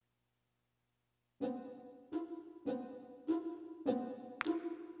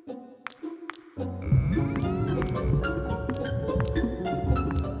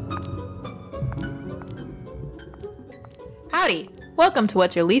Howdy! Welcome to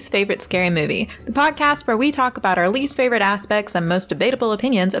What's Your Least Favorite Scary Movie, the podcast where we talk about our least favorite aspects and most debatable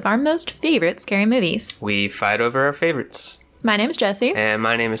opinions of our most favorite scary movies. We fight over our favorites. My name is Jesse. And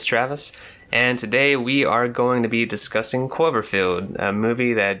my name is Travis. And today we are going to be discussing Cloverfield, a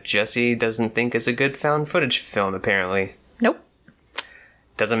movie that Jesse doesn't think is a good found footage film, apparently. Nope.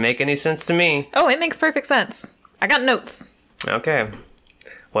 Doesn't make any sense to me. Oh, it makes perfect sense. I got notes. Okay.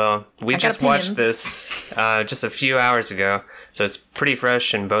 Well, we just watched this just a few hours ago, so it's pretty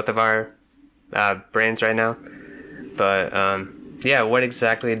fresh in both of our brains right now. But, yeah, what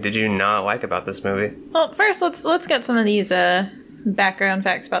exactly did you not like about this movie? Well, first, let's get some of these background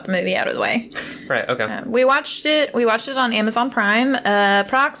facts about the movie out of the way. Right, okay. We watched it on Amazon Prime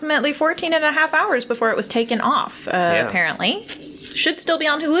approximately 14 and a half hours before it was taken off, apparently. Should still be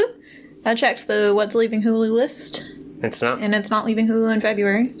on Hulu. I checked the What's Leaving Hulu list. It's not? And it's not leaving Hulu in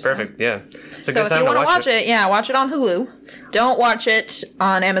February. So. Perfect, yeah. It's a so good time if you want to watch it, watch it on Hulu. Don't watch it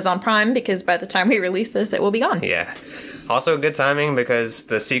on Amazon Prime because by the time we release this, it will be gone. Yeah. Also good timing because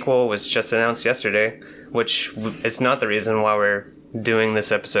the sequel was just announced yesterday, which is not the reason why we're doing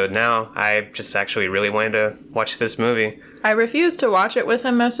this episode now. I just actually really wanted to watch this movie. I refuse to watch it with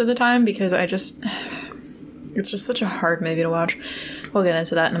him most of the time because it's just such a hard movie to watch. We'll get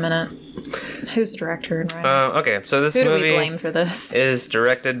into that in a minute. Who's the director and writer? Okay, so this movie movie do we blame for this? Is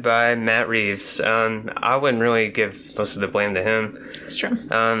directed by Matt Reeves. I wouldn't really give most of the blame to him. It's true.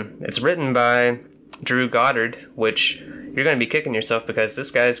 It's written by Drew Goddard, which you're going to be kicking yourself because this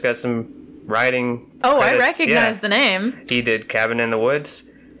guy's got some writing credits. I recognize the name. He did Cabin in the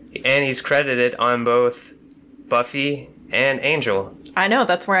Woods, and he's credited on both Buffy and Angel. I know,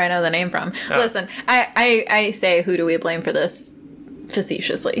 that's where I know the name from. Oh. Listen, I say who do we blame for this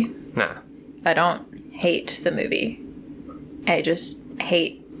facetiously. Nah. I don't hate the movie. I just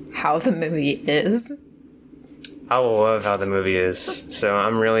hate how the movie is. I love how the movie is, so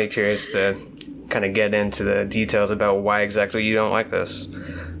I'm really curious to kind of get into the details about why exactly you don't like this.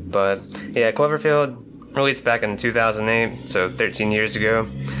 But, yeah, Cloverfield, released back in 2008, so 13 years ago.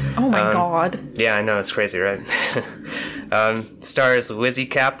 Oh my god. Yeah, I know, it's crazy, right? Stars Lizzie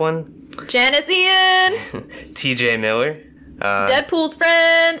Kaplan. Janice Ian. TJ Miller. Deadpool's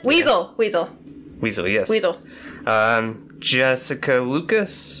friend. Weasel. Weasel, yes. Weasel. Jessica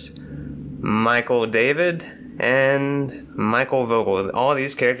Lucas. Michael David. And Michael Vogel. All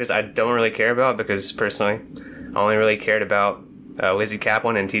these characters I don't really care about because, personally, I only really cared about Lizzie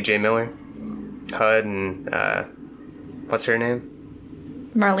Kaplan and TJ Miller. HUD and, what's her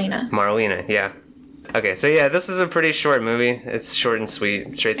name? Marlena, yeah. Okay, so yeah, this is a pretty short movie. It's short and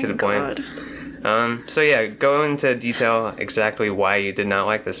sweet, straight to the point. So yeah, go into detail exactly why you did not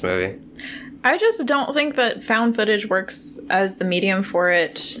like this movie. I just don't think that found footage works as the medium for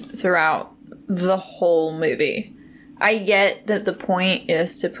it throughout the whole movie. I get that the point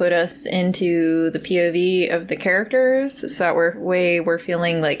is to put us into the POV of the characters so that we're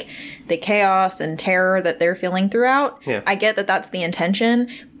feeling like the chaos and terror that they're feeling throughout. Yeah. I get that that's the intention,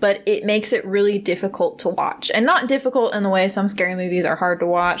 but it makes it really difficult to watch. And not difficult in the way some scary movies are hard to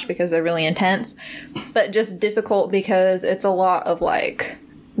watch because they're really intense, but just difficult because it's a lot of like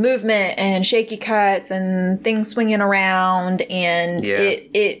movement and shaky cuts and things swinging around, and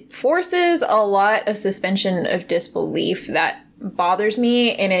it forces a lot of suspension of disbelief that bothers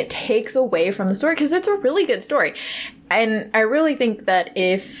me, and it takes away from the story because it's a really good story. And I really think that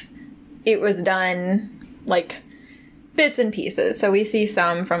if it was done like bits and pieces, so we see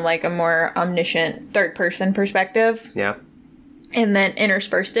some from like a more omniscient third person perspective, and then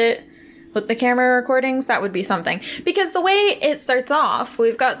interspersed it with the camera recordings, that would be something. Because the way it starts off,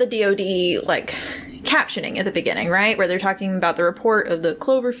 we've got the DOD, like, captioning at the beginning, right? Where they're talking about the report of the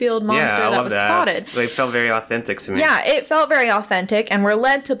Cloverfield monster that was spotted. It felt very authentic to me. Yeah, it felt very authentic, and we're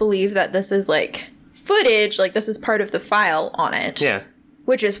led to believe that this is, like, footage, like, this is part of the file on it. Yeah.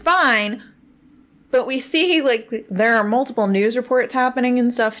 Which is fine, but we see, like, there are multiple news reports happening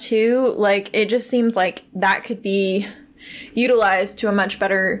and stuff, too. Like, it just seems like that could be utilized to a much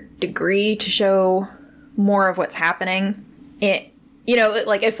better degree to show more of what's happening.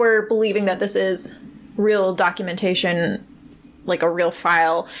 Like if we're believing that this is real documentation, like a real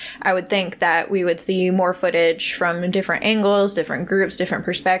file, I would think that we would see more footage from different angles, different groups, different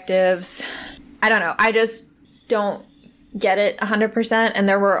perspectives. I don't know. I just don't get it 100%. And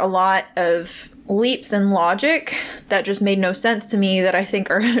there were a lot of leaps in logic that just made no sense to me that I think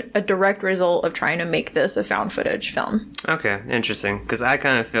are a direct result of trying to make this a found footage film. Okay, interesting. Because I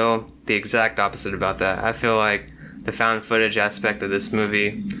kind of feel the exact opposite about that. I feel like the found footage aspect of this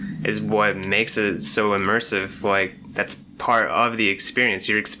movie is what makes it so immersive. Like, that's part of the experience.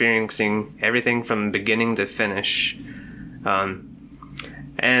 You're experiencing everything from beginning to finish.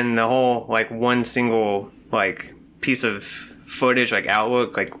 And the whole, like, one single, like, piece of footage, like,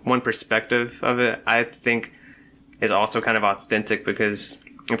 outlook, like, one perspective of it, I think is also kind of authentic because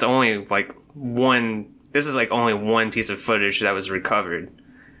it's only, like, this is, like, only one piece of footage that was recovered.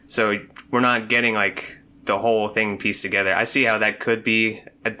 So we're not getting, like, the whole thing pieced together. I see how that could be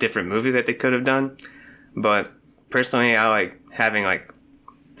a different movie that they could have done. But personally, I like having, like,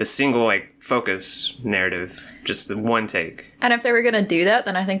 the single, like, focus narrative, just the one take. And if they were going to do that,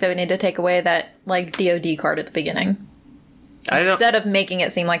 then I think they would need to take away that, like, DOD card at the beginning. Instead of making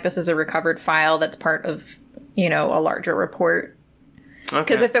it seem like this is a recovered file that's part of, you know, a larger report.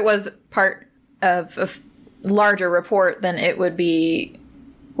 Because if it was part of a larger report, then it would be...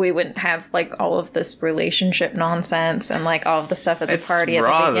 we wouldn't have, like, all of this relationship nonsense and, like, all of the stuff at the party at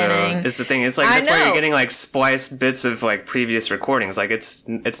the beginning. Though, is the thing. It's like, that's why you're getting, like, spliced bits of, like, previous recordings. Like,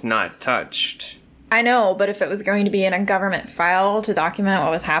 it's not touched. I know, but if it was going to be in a government file to document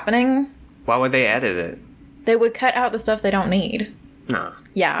what was happening... why would they edit it? They would cut out the stuff they don't need. No.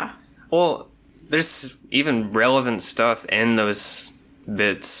 Yeah. Well, there's even relevant stuff in those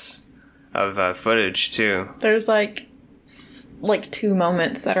bits of footage, too. There's, like 2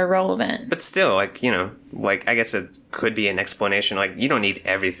 moments that are relevant. But still, like, you know, like, I guess it could be an explanation. Like, you don't need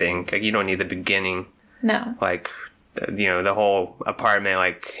everything. Like, you don't need the beginning. No. Like, you know, the whole apartment,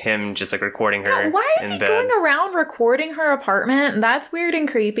 like, him just, like, recording her why is he going around recording her apartment? That's weird and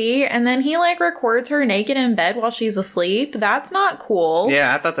creepy. And then he, like, records her naked in bed while she's asleep. That's not cool.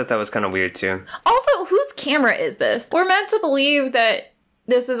 Yeah, I thought that was kind of weird, too. Also, whose camera is this? We're meant to believe that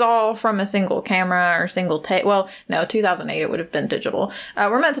this is all from a single camera or single take. Well, no, 2008, it would have been digital.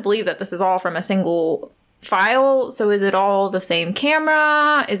 We're meant to believe that this is all from a single file. So is it all the same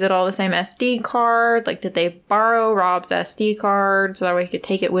camera? Is it all the same SD card? Like, did they borrow Rob's SD card so that way he could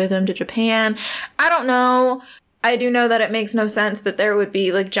take it with him to Japan? I don't know. I do know that it makes no sense that there would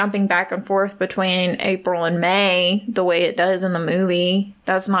be, like, jumping back and forth between April and May the way it does in the movie.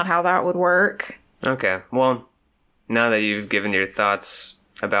 That's not how that would work. Okay, well, now that you've given your thoughts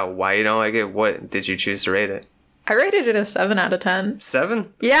about why you don't like it, what did you choose to rate it? I rated it a 7 out of 10.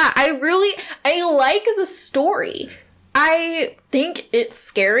 7? Yeah, I like the story. I think it's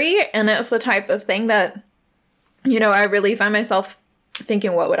scary, and it's the type of thing that, you know, I really find myself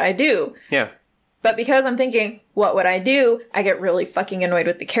thinking, what would I do? Yeah. But because I'm thinking, what would I do? I get really fucking annoyed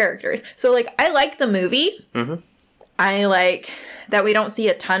with the characters. So, like, I like the movie. Mm-hmm. I like that we don't see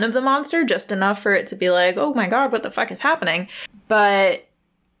a ton of the monster, just enough for it to be like, oh my god, what the fuck is happening? But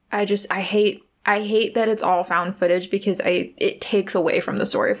I hate that it's all found footage because it takes away from the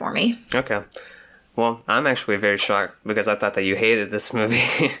story for me. Okay. Well, I'm actually very shocked because I thought that you hated this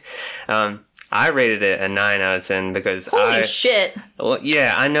movie. I rated it a 9 out of 10 because Holy shit. Well,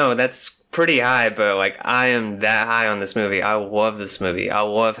 yeah, I know that's pretty high, but, like, I am that high on this movie. I love this movie. I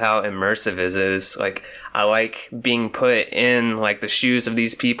love how immersive it is. Like, I like being put in, like, the shoes of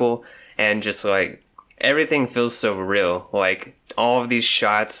these people and just, like, everything feels so real. Like, all of these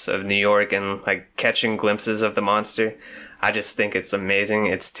shots of New York and, like, catching glimpses of the monster, I just think it's amazing.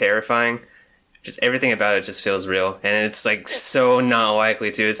 It's terrifying. Just everything about it just feels real. And it's, like, so not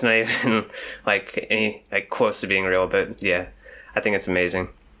likely to. It's not even, like, any, like, close to being real. But, yeah, I think it's amazing.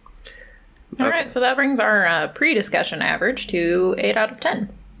 All right, so that brings our pre-discussion average to 8 out of 10.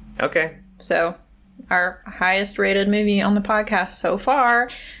 Okay. So, our highest rated movie on the podcast so far,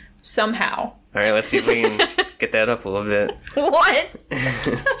 somehow. All right, let's see if we can get that up a little bit. What?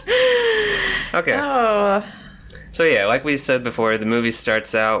 Okay. Oh. So, yeah, like we said before, the movie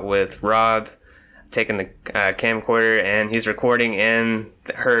starts out with Rob taking the camcorder, and he's recording in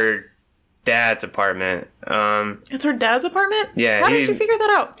her dad's apartment. It's her dad's apartment? Yeah. How did you figure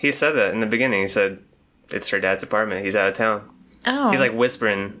that out? He said that in the beginning. He said, it's her dad's apartment. He's out of town. Oh. He's, like,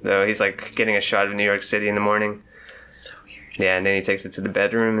 whispering, though. He's, like, getting a shot of New York City in the morning. So weird. Yeah, and then he takes it to the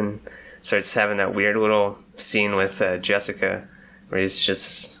bedroom and starts having that weird little scene with Jessica, where he's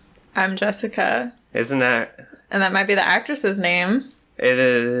just... I'm Jessica. Isn't that... And that might be the actress's name. It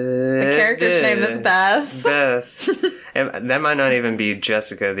is. The character's name is Beth. Beth. And that might not even be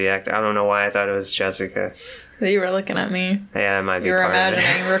Jessica, the actor. I don't know why I thought it was Jessica. You were looking at me. Yeah, that might be You were part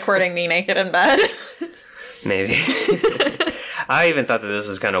imagining of it. recording me naked in bed. Maybe. I even thought that this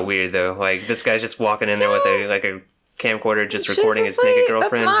was kind of weird, though. Like, this guy's just walking in there with a camcorder, just recording his naked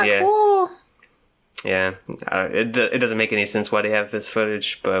girlfriend. That's not cool. Yeah, it doesn't make any sense why they have this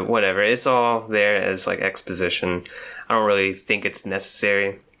footage, but whatever. It's all there as, like, exposition. I don't really think it's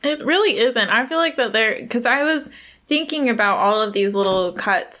necessary. It really isn't. I feel like that because I was thinking about all of these little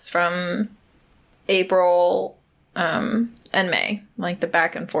cuts from April and May, like the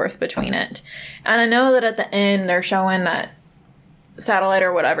back and forth between it. And I know that at the end they're showing that satellite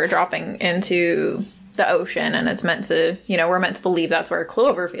or whatever dropping into the ocean, and it's meant to, you know, we're meant to believe that's where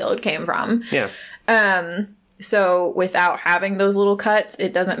Cloverfield came from. Yeah. So without having those little cuts,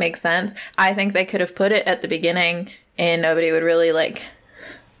 it doesn't make sense. I think they could have put it at the beginning and nobody would really like,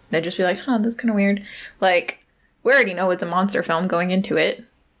 they'd just be like, huh, this is kind of weird. Like, we already know it's a monster film going into it.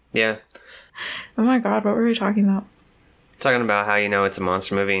 Yeah. Oh my God, what were we talking about? Talking about how you know it's a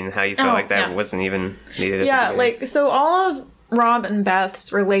monster movie and how you felt like that wasn't even needed. Yeah, like, so all of Rob and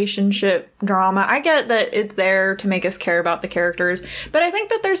Beth's relationship drama, I get that it's there to make us care about the characters, but I think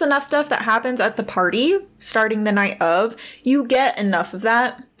that there's enough stuff that happens at the party starting the night of. You get enough of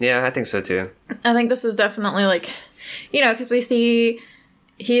that. Yeah, I think so too. I think this is definitely like, you know, because we see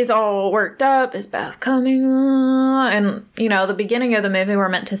he's all worked up, is Beth coming? And, you know, the beginning of the movie, we're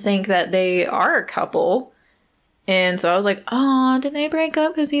meant to think that they are a couple. And so I was like, oh, did they break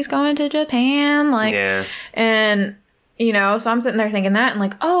up because he's going to Japan? Like, yeah. And, you know, so I'm sitting there thinking that and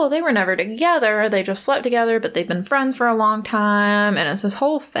like, oh, they were never together. They just slept together, but they've been friends for a long time. And it's this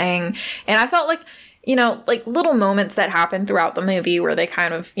whole thing. And I felt like, you know, like little moments that happen throughout the movie where they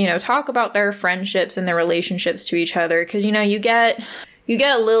kind of, you know, talk about their friendships and their relationships to each other. Because, you know, you get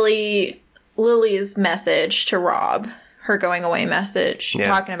Lily's message to Rob, her going away message,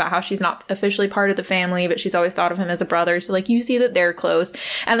 talking about how she's not officially part of the family, but she's always thought of him as a brother. So, like, you see that they're close.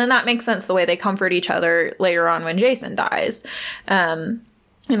 And then that makes sense the way they comfort each other later on when Jason dies. And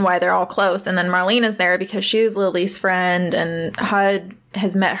why they're all close. And then Marlene is there because she's Lily's friend, and HUD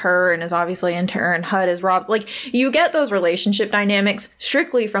has met her and is obviously into her, and HUD is Rob's. Like, you get those relationship dynamics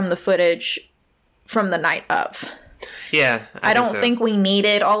strictly from the footage from the night of. Yeah. I don't think we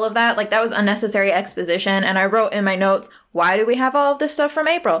needed all of that. Like, that was unnecessary exposition. And I wrote in my notes, why do we have all of this stuff from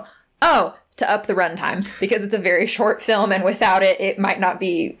April? Oh, to up the runtime, because it's a very short film, and without it, it might not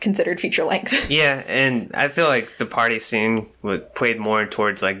be considered feature length. Yeah, and I feel like the party scene was played more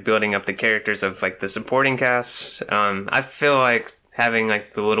towards like building up the characters of like the supporting cast. I feel like having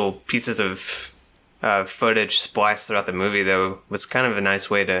like the little pieces of footage spliced throughout the movie though was kind of a nice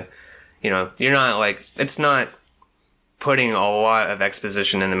way to, you know, you're not like, it's not putting a lot of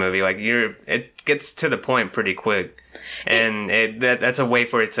exposition in the movie. Like, it gets to the point pretty quick, and that's a way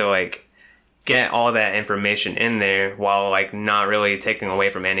for it to like get all that information in there while like not really taking away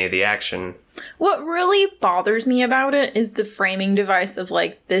from any of the action. What really bothers me about it is the framing device of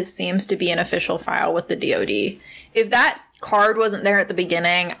like, this seems to be an official file with the DoD. If that card wasn't there at the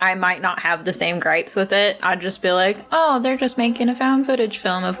beginning, I might not have the same gripes with it. I'd just be like, oh, they're just making a found footage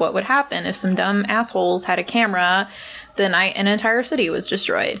film of what would happen if some dumb assholes had a camera the night an entire city was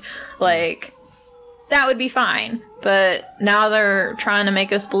destroyed. Like, that would be fine. But now they're trying to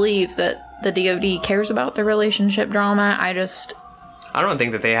make us believe that the DoD cares about the relationship drama. I don't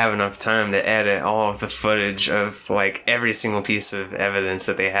think that they have enough time to edit all of the footage of like every single piece of evidence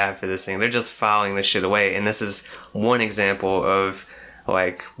that they have for this thing. They're just filing this shit away, and this is one example of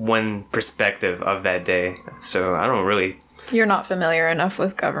like one perspective of that day. So I don't really... You're not familiar enough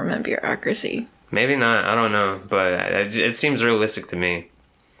with government bureaucracy. Maybe not, I don't know, but it seems realistic to me.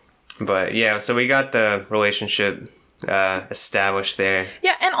 But yeah, so we got the relationship established there.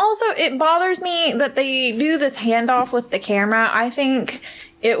 Yeah, and also it bothers me that they do this handoff with the camera. I think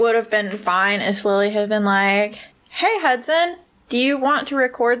it would have been fine if Lily had been like, hey Hudson, do you want to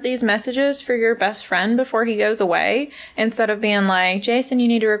record these messages for your best friend before he goes away? Instead of being like, Jason, you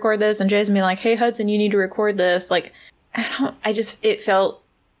need to record this, and Jason being like, hey Hudson, you need to record this. Like, it felt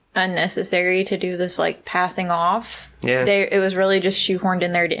unnecessary to do this like passing off. Yeah, it was really just shoehorned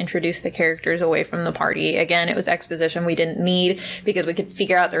in there to introduce the characters away from the party. Again, it was exposition we didn't need because we could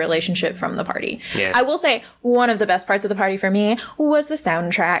figure out the relationship from the party. Yeah. I will say one of the best parts of the party for me was the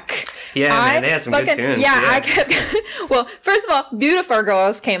soundtrack. Yeah, man, they had some good tunes. Yeah, I kept. Well, first of all, Beautiful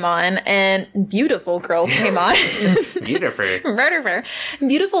Girls came on, and Beautiful Girls came on. Beautiful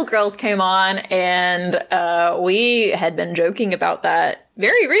Girls came on, and we had been joking about that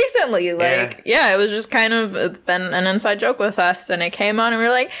very recently. Like, yeah, it was just kind of, it's been an inside joke with us, and it came on and we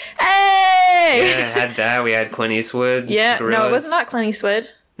were like, hey! Yeah, it had that. We had Clint Eastwood. Yeah, Gorillaz. No, it was not Clint Eastwood.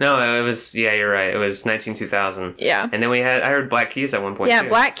 No, it was, yeah, you're right. It was 2000. Yeah. And then I heard Black Keys at one point, too.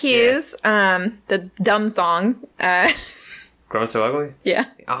 Black Keys, the dumb song. Grown So Ugly? Yeah.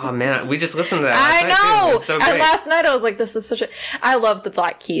 Oh, man, we just listened to that last night, too. It was so great. And last night I was like, this is such a... I love the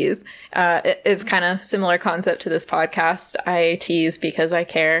Black Keys. It's kind of similar concept to this podcast. I tease because I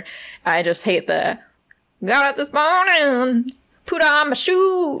care. I just hate the... Got up this morning, put on my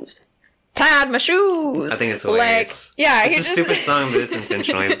shoes, tied my shoes. I think it's hilarious. Yeah, it's a stupid song, but it's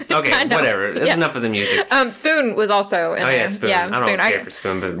intentionally okay. Whatever. That's enough of the music. Spoon was also in there. Yeah, Spoon. I don't care for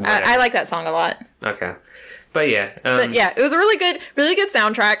Spoon, but whatever. I like that song a lot. Okay. But yeah. It was a really good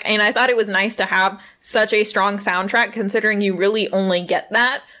soundtrack, and I thought it was nice to have such a strong soundtrack, considering you really only get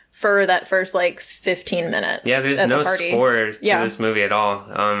that for that first 15 minutes. Yeah, there's no score to this movie at all.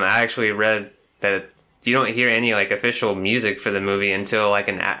 I actually read that you don't hear any official music for the movie until a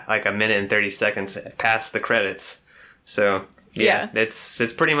minute and 30 seconds past the credits. So yeah.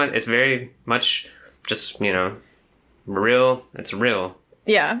 it's pretty much, it's very much just real. It's real.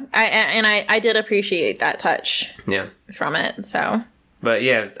 Yeah, I did appreciate that touch. Yeah. From it. So. But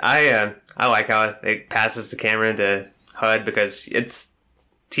yeah, I like how it passes the camera to HUD because it's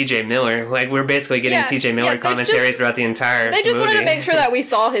TJ Miller. We're basically getting TJ Miller commentary throughout the entire They just movie. wanted to make sure that we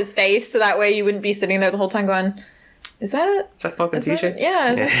saw his face, so that way you wouldn't be sitting there the whole time going, Is that fucking TJ?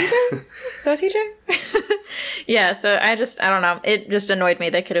 Yeah, is that TJ? Is that TJ? Yeah, so I don't know. It just annoyed me.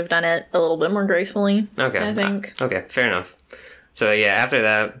 They could have done it a little bit more gracefully. Okay. I think. Okay, fair enough. So yeah, after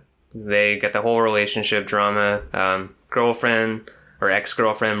that, they get the whole relationship drama. Girlfriend or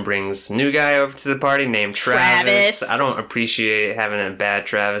ex-girlfriend brings new guy over to the party named Travis. I don't appreciate having a bad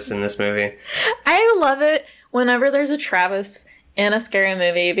Travis in this movie. I love it whenever there's a Travis in a scary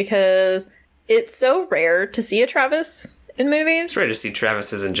movie because it's so rare to see a Travis in movies. It's rare to see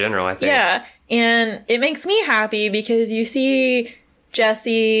Travises in general, I think. Yeah, and it makes me happy because you see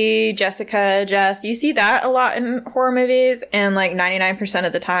Jesse, Jessica, Jess, you see that a lot in horror movies, and 99%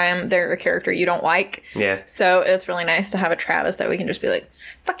 of the time they're a character you don't like. Yeah. So it's really nice to have a Travis that we can just be like,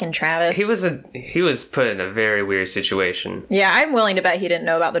 fucking Travis. He was put in a very weird situation. Yeah, I'm willing to bet he didn't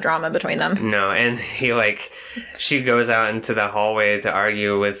know about the drama between them. No, and she goes out into the hallway to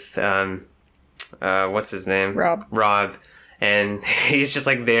argue with what's his name? Rob. And he's just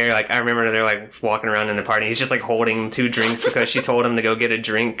there. I remember they're walking around in the party. He's just holding 2 drinks because she told him to go get a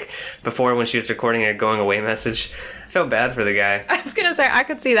drink before when she was recording her going away message. I felt bad for the guy. I was going to say, I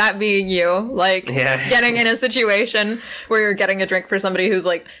could see that being you. Getting in a situation where you're getting a drink for somebody who's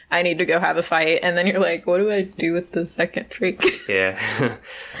I need to go have a fight. And then you're like, what do I do with the second drink? Yeah.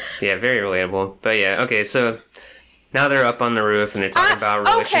 Yeah, very relatable. But yeah, okay, so now they're up on the roof and they're talking about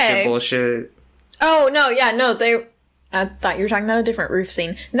relationship bullshit. Oh, no, yeah, no, I thought you were talking about a different roof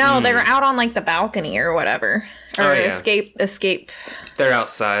scene. No, they were out on the balcony or whatever. Or escape. They're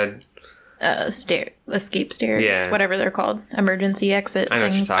outside. Escape stairs, whatever they're called. Emergency exit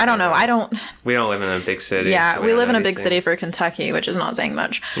things. I don't know. We don't live in a big city. Yeah, so we live in a big city for Kentucky, which is not saying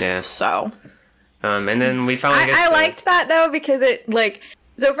much. Yeah. So. And then we finally I liked that though because it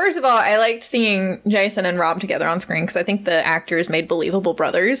So first of all, I liked seeing Jason and Rob together on screen because I think the actors made believable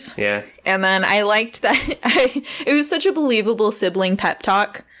brothers. Yeah. And then I liked that it was such a believable sibling pep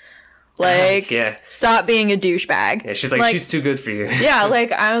talk. Stop being a douchebag. Yeah, she's she's too good for you. Yeah,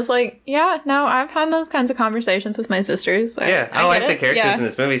 I was no, I've had those kinds of conversations with my sisters. I like the characters in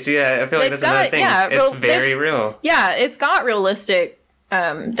this movie. So yeah, I feel that's another thing. Yeah, it's very real. Yeah, it's got realistic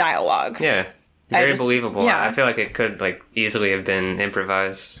dialogue. Yeah. Very believable. Yeah. I feel it could easily have been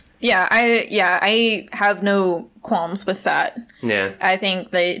improvised. Yeah, I have no qualms with that. Yeah. I think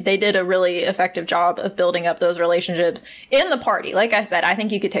they did a really effective job of building up those relationships in the party. Like I said, I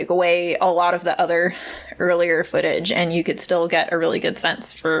think you could take away a lot of the other earlier footage and you could still get a really good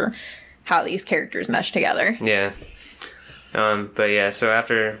sense for how these characters mesh together. Yeah. But yeah, so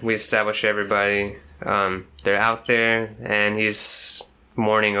after we establish everybody, they're out there and he's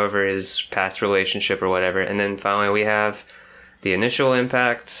mourning over his past relationship or whatever, and then finally we have the initial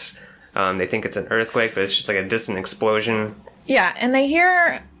impact. They think it's an earthquake, but it's just a distant explosion. Yeah, and they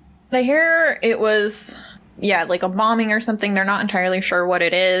hear it was a bombing or something. They're not entirely sure what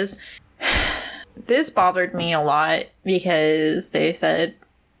it is. This bothered me a lot because they said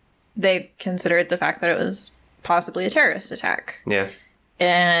they considered the fact that it was possibly a terrorist attack. Yeah.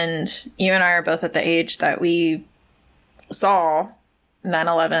 And you and I are both at the age that we saw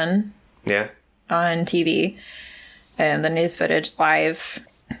 9/11 on TV and the news footage live,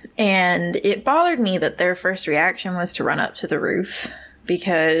 and it bothered me that their first reaction was to run up to the roof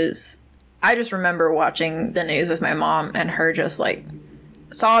because I just remember watching the news with my mom and her just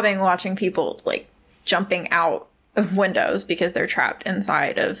sobbing watching people jumping out of windows because they're trapped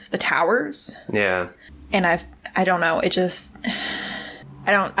inside of the towers. Yeah. And I don't know, it just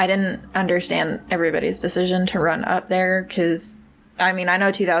I didn't understand everybody's decision to run up there because I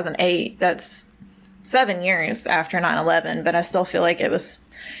know 2008, that's 7 years after 9/11, but I still feel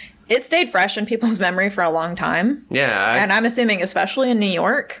it stayed fresh in people's memory for a long time. Yeah. And I'm assuming especially in New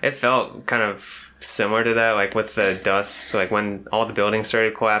York. It felt kind of similar to that, like with the dust, like when all the buildings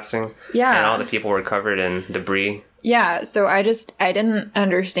started collapsing. Yeah. And all the people were covered in debris. Yeah, so I didn't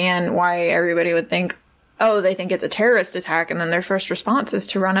understand why everybody would think, oh, they think it's a terrorist attack, and then their first response is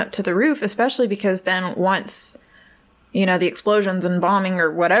to run up to the roof, especially because then once, you know, the explosions and bombing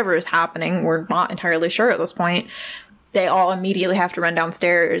or whatever is happening, we're not entirely sure at this point, they all immediately have to run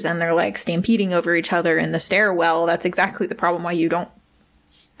downstairs, and they're, like, stampeding over each other in the stairwell. That's exactly the problem why you don't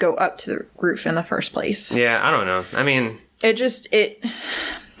go up to the roof in the first place. Yeah, I don't know. I mean...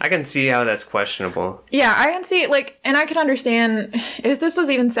 I can see how that's questionable. Yeah, I can see it, like, and I could understand if this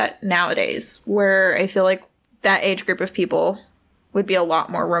was even set nowadays, where I feel like that age group of people would be a lot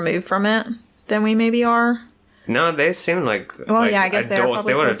more removed from it than we maybe are. No, they seemed like, well, yeah, I guess adults.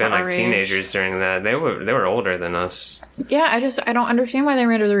 They would have been like age. teenagers during that. They were older than us. Yeah, I don't understand why they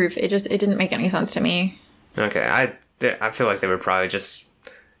ran to the roof. It didn't make any sense to me. Okay, I feel like they were probably just,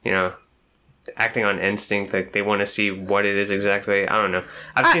 you know, acting on instinct, like they want to see what it is exactly. I don't know.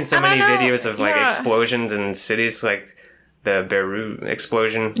 I've seen so many videos of like explosions in cities, like the Beirut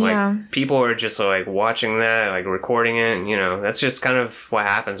explosion. Like people are just like watching that, like recording it. And, you know, that's just kind of what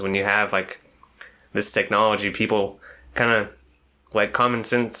happens when you have like this technology. People kind of like common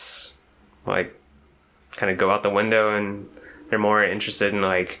sense, like kind of go out the window, and they're more interested in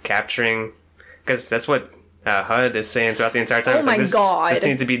like capturing, because that's what HUD is saying throughout the entire time. Oh my God. This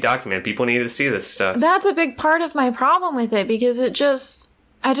needs to be documented. People need to see this stuff. That's a big part of my problem with it, because I just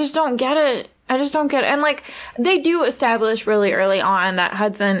don't get it. I just don't get it. And, like, they do establish really early on that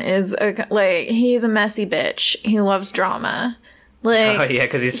Hudson is, he's a messy bitch. He loves drama. Like, oh, yeah,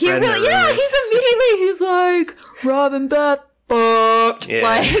 because he's spreading the rumors. Yeah, he's like, Rob and Beth fucked. Yeah.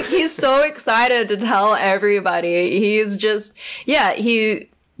 Like, he's so excited to tell everybody. He's just, he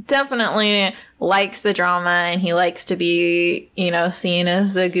definitely likes the drama, and he likes to be, you know, seen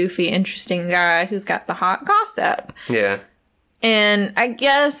as the goofy, interesting guy who's got the hot gossip. Yeah. And I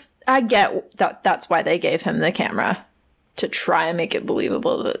guess I get that that's why they gave him the camera, to try and make it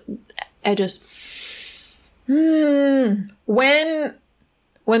believable. That I just when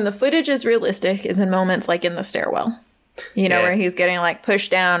the footage is realistic is in moments like in the stairwell. You know, where he's getting, like,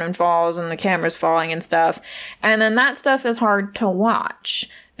 pushed down and falls and the camera's falling and stuff. And then that stuff is hard to watch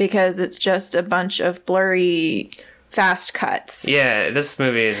because it's just a bunch of blurry, fast cuts. Yeah, this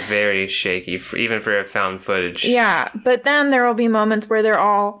movie is very shaky, even for found footage. Yeah, but then there will be moments where they're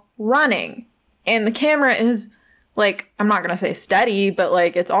all running. And the camera is, like, I'm not going to say steady, but,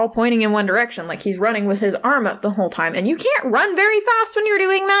 like, it's all pointing in one direction. Like, he's running with his arm up the whole time. And you can't run very fast when you're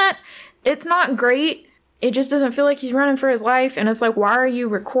doing that. It's not great. It just doesn't feel like he's running for his life. And it's like, why are you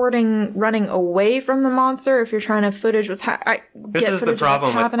recording running away from the monster if you're trying to footage what's happening? This is the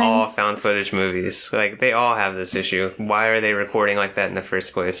problem with all found footage movies. Like, they all have this issue. Why are they recording like that in the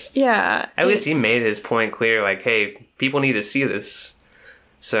first place? Yeah. At least he made his point clear, like, hey, people need to see this.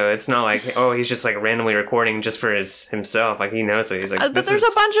 So it's not like, oh, he's just, like, randomly recording just for himself. Like, he knows it. He's like, but there's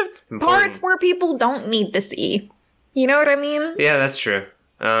a bunch of important parts where people don't need to see. You know what I mean? Yeah, that's true.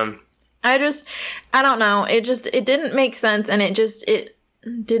 I don't know. It didn't make sense, and it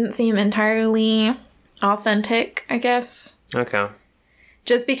didn't seem entirely authentic, I guess. Okay.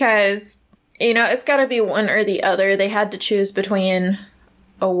 Just because, you know, it's gotta be one or the other. They had to choose between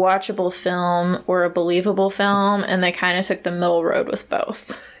a watchable film or a believable film, and they kind of took the middle road with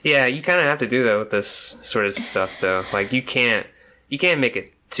both. Yeah, you kind of have to do that with this sort of stuff, though. Like, you can't make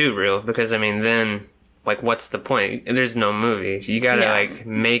it too real, because, I mean, then... like, what's the point? There's no movie. You gotta, like,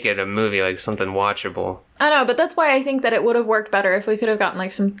 make it a movie, like, something watchable. I know, but that's why I think that it would have worked better if we could have gotten,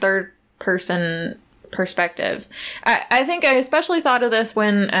 like, some third-person perspective. I think I especially thought of this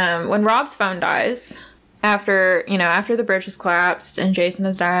when Rob's phone dies. After the bridge has collapsed, and Jason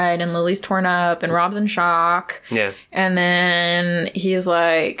has died, and Lily's torn up, and Rob's in shock. Yeah. And then he's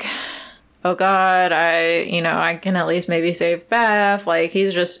like... oh God, I can at least maybe save Beth. Like,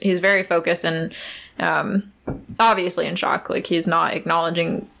 he's very focused and obviously in shock. Like, he's not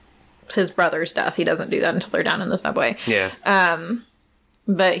acknowledging his brother's death. He doesn't do that until they're down in the subway. Yeah.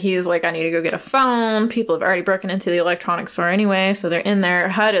 But he's like, I need to go get a phone. People have already broken into the electronics store anyway, so they're in there.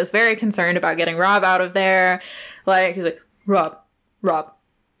 HUD is very concerned about getting Rob out of there. Like, he's like, Rob.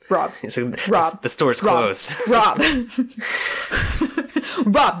 He's like, Rob. The store's closed. Rob.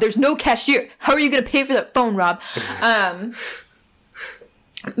 Rob, there's no cashier. How are you going to pay for that phone, Rob?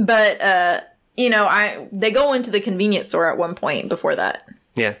 They go into the convenience store at one point before that.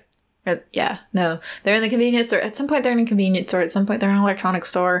 Yeah. No. They're in the convenience store. At some point, they're in a convenience store. At some point, they're in an electronics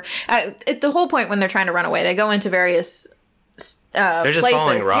store. At the whole point when they're trying to run away, they go into various They're just places.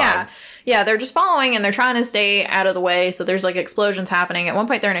 following Rob. Yeah, they're just following and they're trying to stay out of the way. So there's like explosions happening. At one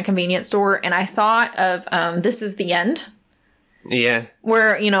point, they're in a convenience store, and I thought of This Is the End. Yeah.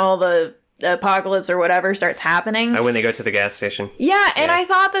 Where, you know, the apocalypse or whatever starts happening. When they go to the gas station. Yeah, and I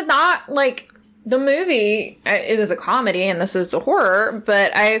thought that not, like, the movie, it was a comedy and this is a horror,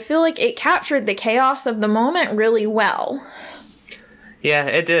 but I feel like it captured the chaos of the moment really well. Yeah,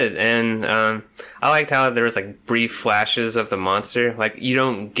 it did. And I liked how there was, like, brief flashes of the monster. Like, you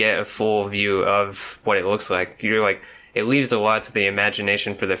don't get a full view of what it looks like. You're, like, it leaves a lot to the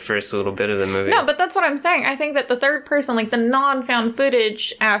imagination for the first little bit of the movie. No, but that's what I'm saying. I think that the third person, like, the non-found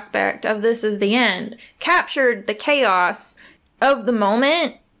footage aspect of This Is the End, captured the chaos of the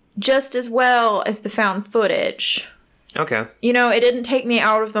moment just as well as the found footage. Okay. You know, it didn't take me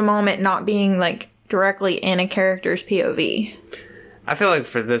out of the moment not being, like, directly in a character's POV. I feel like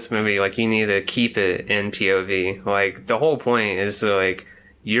for this movie, like, you need to keep it in POV. Like, the whole point is to, like,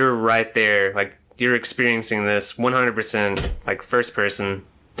 you're right there, like, you're experiencing this 100%, like, first person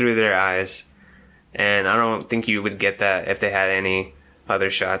through their eyes. And I don't think you would get that if they had any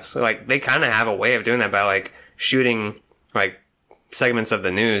other shots. Like, they kind of have a way of doing that by, like, shooting, like, segments of the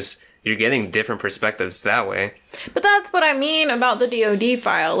news. You're getting different perspectives that way. But that's what I mean about the DoD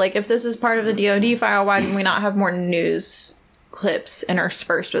file. Like, if this is part of the DoD file, why didn't we not have more news clips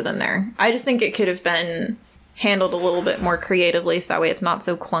interspersed within there? I just think it could have been handled a little bit more creatively, so that way it's not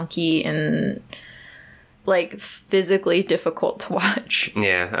so clunky and, like, physically difficult to watch.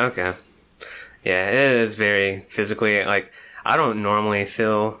 Yeah, okay. Yeah, it is very physically, like, I don't normally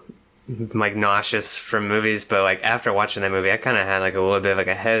feel, like, nauseous from movies, but, like, after watching that movie, I kind of had, like, a little bit of, like,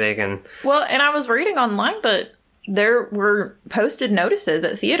 a headache. And well, and I was reading online that there were posted notices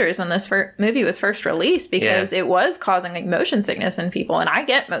at theaters when this movie was first released because it was causing, like, motion sickness in people, and I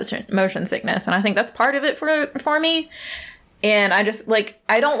get motion sickness, and I think that's part of it for me. And I just, like,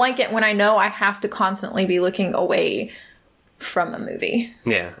 I don't like it when I know I have to constantly be looking away from a movie.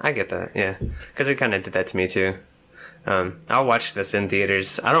 Yeah, I get that, yeah. Because it kind of did that to me, too. I watched this in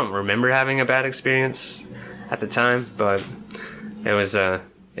theaters. I don't remember having a bad experience at the time, but it was,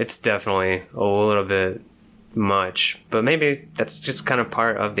 it's definitely a little bit much. But maybe that's just kind of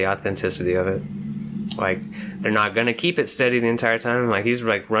part of the authenticity of it. Like, they're not gonna keep it steady the entire time. Like, he's,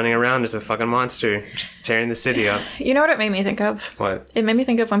 like, running around as a fucking monster, just tearing the city up. You know what it made me think of? What? It made me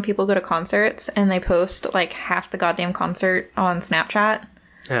think of when people go to concerts and they post, like, half the goddamn concert on Snapchat.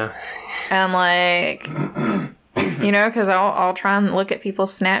 Yeah. And, like, you know, because I'll try and look at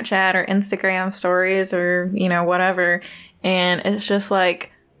people's Snapchat or Instagram stories or, you know, whatever. And it's just,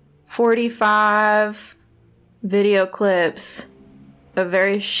 like, 45 video clips of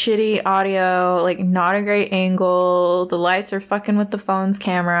very shitty audio, like, not a great angle. The lights are fucking with the phone's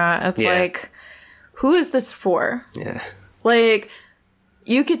camera. It's like, who is this for? Yeah. Like,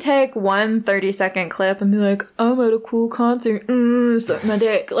 you could take one 30-second clip and be like, I'm at a cool concert, suck my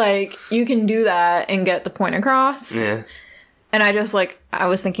dick. Like, you can do that and get the point across. Yeah. And I just, like, I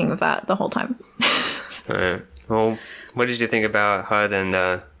was thinking of that the whole time. Alright. Well, what did you think about HUD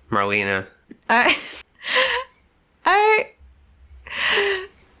and Marlena?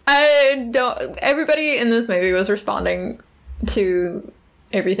 I don't... Everybody in this movie was responding to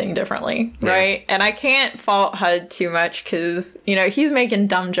everything differently, right? And I can't fault HUD too much because, you know, he's making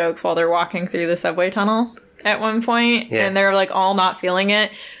dumb jokes while they're walking through the subway tunnel at one point, and they're, like, all not feeling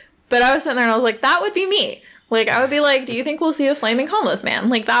it. But I was sitting there and I was like, that would be me. Like, I would be like, do you think we'll see a flaming homeless man?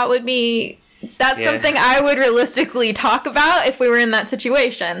 Like, that would be... That's something I would realistically talk about if we were in that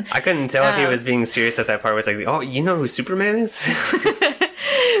situation. I couldn't tell if he was being serious at that part. It was like, oh, you know who Superman is?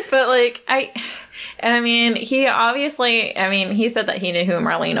 But, like, I mean, he obviously, I mean, he said that he knew who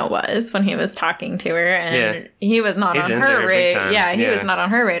Marlena was when he was talking to her, and he was not on her radar. Yeah, he was not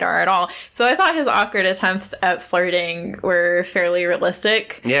on her radar at all. So I thought his awkward attempts at flirting were fairly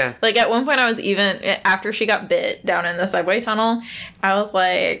realistic. Yeah. Like, at one point I was even, after she got bit down in the subway tunnel, I was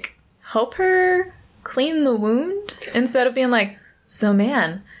like, help her clean the wound instead of being like, so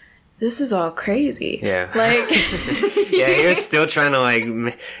man, this is all crazy. Yeah. Like, yeah, he was still trying to, like,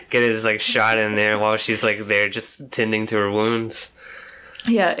 get his, like, shot in there while she's, like, there just tending to her wounds.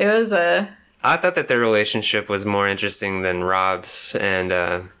 Yeah, it was a... I thought that their relationship was more interesting than Rob's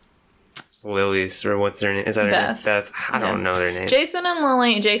and Lily's, or what's their name? Is that her name? Beth. I don't know their names. Jason and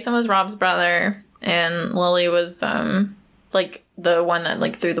Lily. Jason was Rob's brother, and Lily was, like, the one that,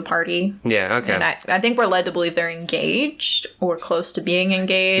 like, threw the party. Yeah, okay. And I think we're led to believe they're engaged or close to being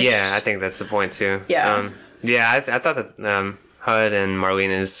engaged. Yeah, I think that's the point, too. Yeah. I thought that HUD and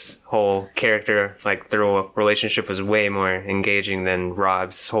Marlena's whole character, like their whole relationship was way more engaging than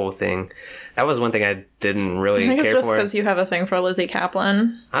Rob's whole thing. That was one thing I didn't really care for. I think it's just because you have a thing for Lizzie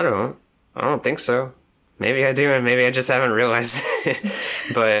Kaplan. I don't think so. Maybe I do, and maybe I just haven't realized it.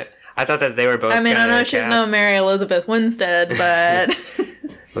 But I thought that they were both. I mean, I know she's no Mary Elizabeth Winstead, but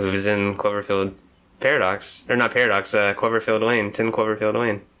who was in Cloverfield Paradox, or not Paradox? Cloverfield Lane, 10 Cloverfield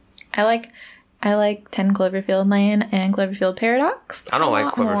Lane. I like 10 Cloverfield Lane and Cloverfield Paradox. I don't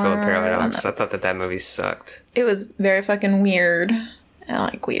like Cloverfield Paradox. I thought that movie sucked. It was very fucking weird. I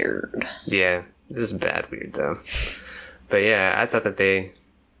like weird. Yeah, it was bad weird though. But yeah, I thought that they.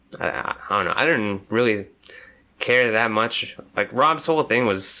 I don't know. I didn't really care that much. Like Rob's whole thing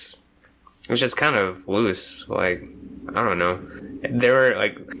was just kind of loose. Like I don't know. They were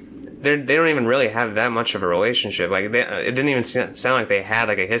like they don't even really have that much of a relationship. Like it didn't even sound like they had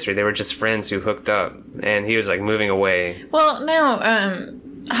like a history. They were just friends who hooked up, and he was like moving away. Well, no.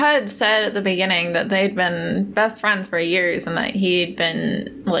 HUD said at the beginning that they'd been best friends for years, and that he'd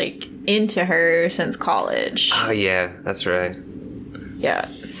been like into her since college. Oh yeah, that's right.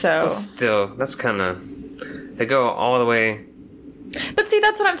 Yeah, so... But still, that's kind of... They go all the way... But see,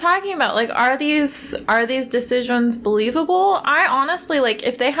 that's what I'm talking about. Like, are these decisions believable? I honestly, like,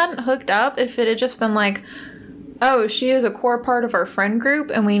 if they hadn't hooked up, if it had just been like, oh, she is a core part of our friend group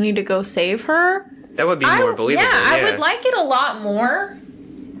and we need to go save her... That would be more believable, yeah. I would like it a lot more.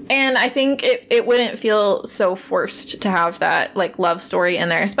 And I think it wouldn't feel so forced to have that, like, love story in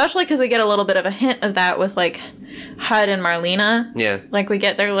there. Especially because we get a little bit of a hint of that with, like, HUD and Marlena. Yeah. Like, we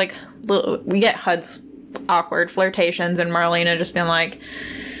get their, like, we get HUD's awkward flirtations and Marlena just being like,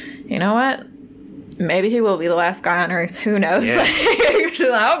 you know what? Maybe he will be the last guy on Earth. Who knows? Yeah.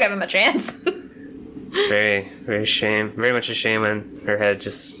 I'll give him a chance. Very, very much a shame when her head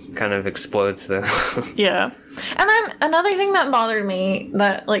just kind of explodes, though. Yeah. And then another thing that bothered me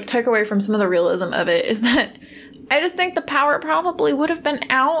that, like, took away from some of the realism of it is that I just think the power probably would have been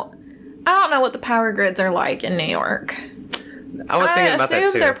out. I don't know what the power grids are like in New York. I was thinking about that, too. I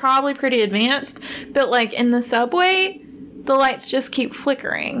assume they're probably pretty advanced, but, like, in the subway, the lights just keep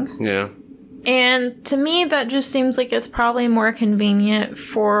flickering. Yeah. And to me, that just seems like it's probably more convenient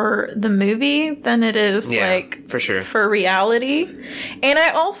for the movie than it is, like, for sure, for reality. And I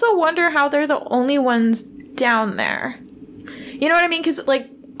also wonder how they're the only ones down there. You know what I mean? Because, like,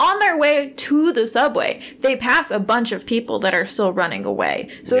 on their way to the subway, they pass a bunch of people that are still running away.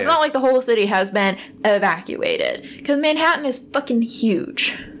 So it's not like the whole city has been evacuated. Because Manhattan is fucking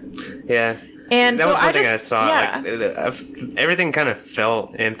huge. Yeah. And that so was one thing I saw. Yeah. Like, everything kind of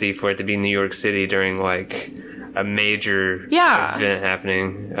felt empty for it to be New York City during, like, a major event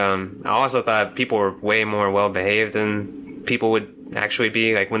happening. I also thought people were way more well-behaved than people would actually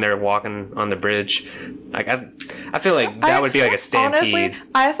be, like, when they're walking on the bridge. Like, I feel like that would be like a stampede. Honestly,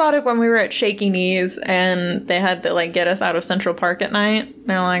 I thought of when we were at Shaky Knees and they had to, like, get us out of Central Park at night.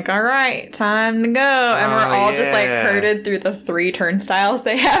 They're like, all right, time to go. And we're all just, like, herded through the 3 turnstiles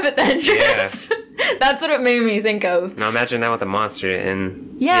they have at the entrance. Yeah. That's what it made me think of. Now imagine that with a monster,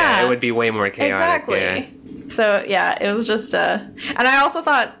 and it would be way more chaotic. Exactly. Yeah. So, yeah, it was just, and I also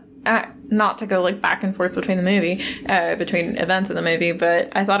thought, not to go, like, back and forth between the movie, between events in the movie, but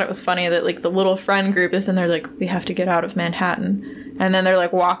I thought it was funny that, like, the little friend group is in there, like, we have to get out of Manhattan. And then they're,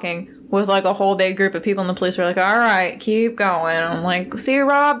 like, walking with, like, a whole big group of people, and the police are like, all right, keep going. And I'm like, see,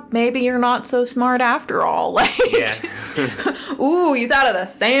 Rob, maybe you're not so smart after all. Like, ooh, you thought of the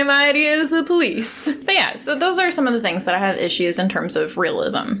same idea as the police. But yeah, so those are some of the things that I have issues in terms of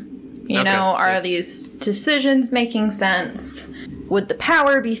realism. You know, are these decisions making sense? Would the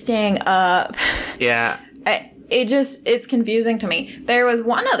power be staying up? Yeah. It's confusing to me. There was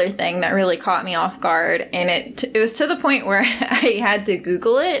one other thing that really caught me off guard, and it was to the point where I had to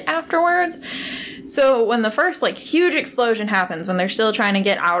Google it afterwards. So when the first, like, huge explosion happens, when they're still trying to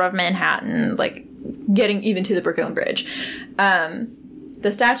get out of Manhattan, like, getting even to the Brooklyn Bridge,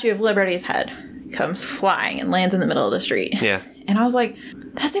 the Statue of Liberty's head comes flying and lands in the middle of the street. Yeah. And I was like,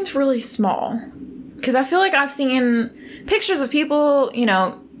 that seems really small. Because I feel like I've seen pictures of people, you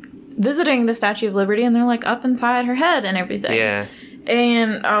know, visiting the Statue of Liberty, and they're, like, up inside her head and everything. Yeah.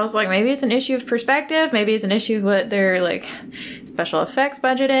 And I was like, maybe it's an issue of perspective. Maybe it's an issue of what their, like, special effects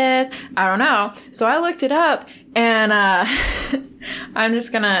budget is. I don't know. So I looked it up, and I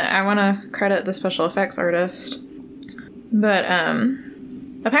want to credit the special effects artist. But,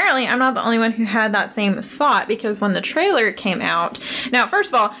 apparently, I'm not the only one who had that same thought, because when the trailer came out... Now, first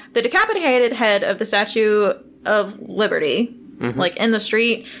of all, the decapitated head of the Statue of Liberty, like, in the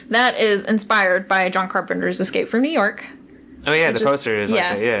street, that is inspired by John Carpenter's Escape from New York. Oh, yeah, the poster is like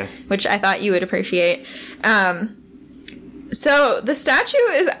that, yeah. Which I thought you would appreciate. So the statue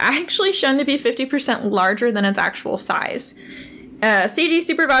is actually shown to be 50% larger than its actual size. CG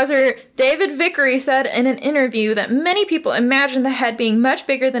supervisor David Vickery said in an interview that many people imagined the head being much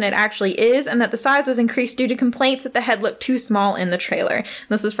bigger than it actually is, and that the size was increased due to complaints that the head looked too small in the trailer.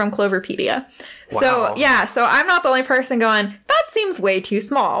 This is from Cloverpedia. Wow. So I'm not the only person going, that seems way too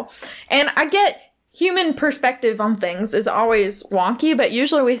small. And I get human perspective on things is always wonky, but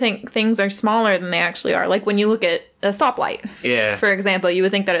usually we think things are smaller than they actually are. Like when you look at a stoplight, Yeah. for example, you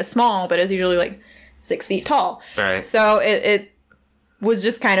would think that it's small, but it's usually like 6 feet tall. Right. So it was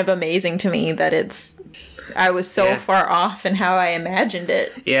just kind of amazing to me that I was so far off in how I imagined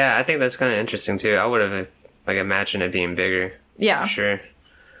it. Yeah, I think that's kind of interesting too. I would have like imagined it being bigger. Yeah. For sure.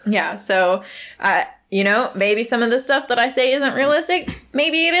 Yeah. So, maybe some of the stuff that I say isn't realistic.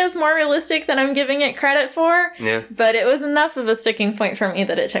 Maybe it is more realistic than I'm giving it credit for. Yeah. But it was enough of a sticking point for me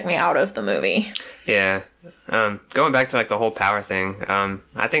that it took me out of the movie. Yeah. Going back to like the whole power thing,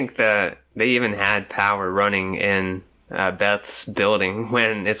 I think that they even had power running in Beth's building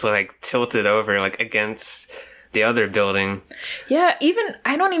when it's like tilted over like against the other building. Yeah,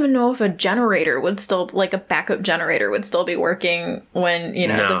 I don't even know if a generator would still, like a backup generator would still be working when,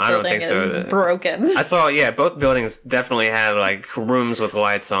 the building is broken. I saw, both buildings definitely had like rooms with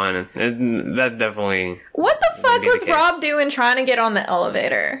lights on, and that definitely... What the fuck was Rob doing trying to get on the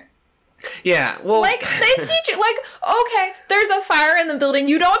elevator? Yeah, well... Like, they teach you, like, okay, there's a fire in the building.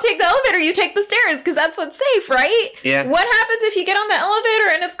 You don't take the elevator, you take the stairs, because that's what's safe, right? Yeah. What happens if you get on the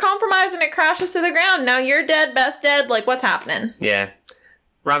elevator and it's compromised and it crashes to the ground? Now you're dead, Beth's dead, like, what's happening? Yeah.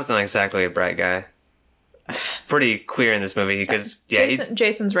 Rob's not exactly a bright guy. It's pretty clear in this movie, because,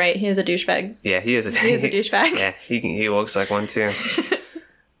 Jason's right, he is a douchebag. Yeah, he is a douchebag. Yeah, he looks like one, too.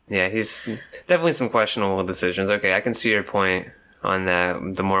 Yeah, he's definitely some questionable decisions. Okay, I can see your point on that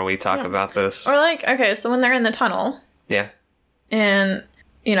the more we talk about this. Or like, okay, so when they're in the tunnel. Yeah. And,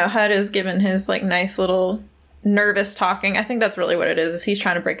 HUD is given his like nice little nervous talking. I think that's really what it is he's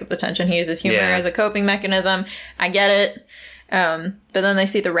trying to break up the tension. He uses humor as a coping mechanism. I get it. But then they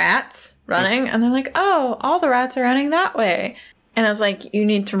see the rats running and they're like, oh, all the rats are running that way. And I was like, you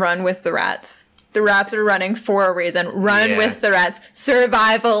need to run with the rats. The rats are running for a reason. Run with the rats.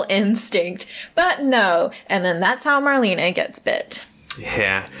 Survival instinct. But no. And then that's how Marlena gets bit.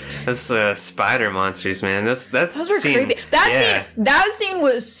 Yeah. Those spider monsters, man. Those were creepy. That scene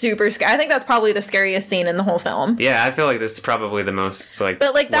was super scary. I think that's probably the scariest scene in the whole film. Yeah, I feel like that's probably the most, like,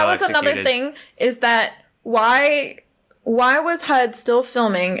 but, like, that was another thing, is that why was HUD still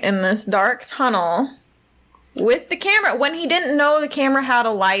filming in this dark tunnel with the camera when he didn't know the camera had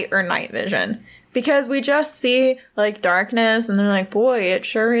a light or night vision? Because we just see, like, darkness, and they're like, boy, it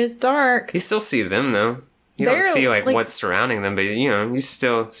sure is dark. You still see them, though. You don't see, like, what's surrounding them, but, you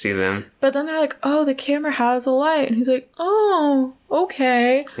still see them. But then they're like, oh, the camera has a light. And he's like, oh,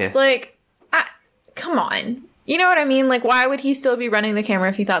 okay. Yeah. Like, come on. You know what I mean? Like, why would he still be running the camera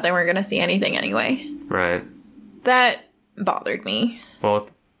if he thought they weren't going to see anything anyway? Right. That bothered me. Well,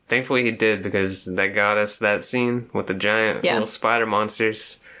 thankfully he did, because that got us that scene with the giant little spider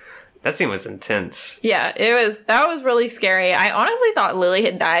monsters. That scene was intense. Yeah, that was really scary. I honestly thought Lily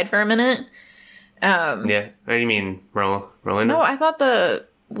had died for a minute. Yeah. Oh, you mean Roland? No, I thought the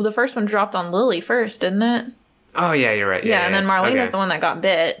first one dropped on Lily first, didn't it? Oh, yeah, you're right. Yeah, and then Marlena's the one that got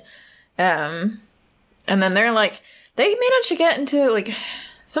bit. And then they're like, they managed to get into, like,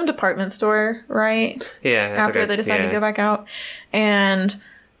 some department store, right? Yeah. After they decided to go back out. And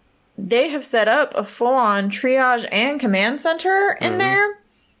they have set up a full-on triage and command center in there,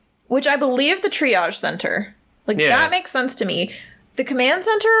 which I believe the triage center. Like, that makes sense to me. The command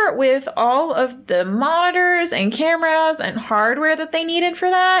center with all of the monitors and cameras and hardware that they needed for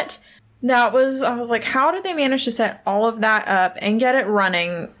that, I was like, how did they manage to set all of that up and get it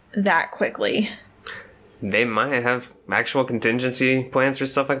running that quickly? They might have actual contingency plans for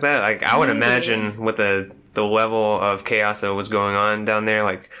stuff like that. Like, I would imagine with the level of chaos that was going on down there,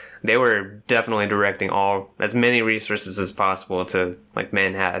 like, they were definitely directing as many resources as possible to, like,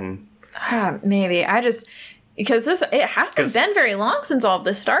 Manhattan. Maybe. Because it hasn't been very long since all of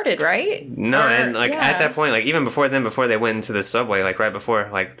this started, right? No, and like at that point, like even before they went into the subway, like right before,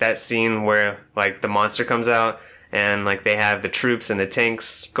 like that scene where like the monster comes out and like they have the troops and the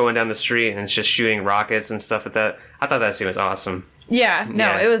tanks going down the street and it's just shooting rockets and stuff like that. I thought that scene was awesome. Yeah,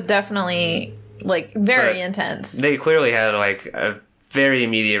 no, it was definitely like very intense. They clearly had like a very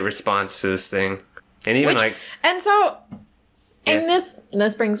immediate response to this thing, and even And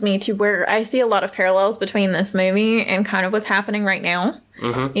this brings me to where I see a lot of parallels between this movie and kind of what's happening right now.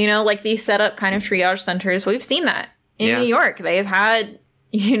 Mm-hmm. Like these set up kind of triage centers. We've seen that in New York. They've had,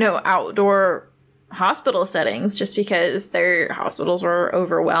 outdoor hospital settings just because their hospitals were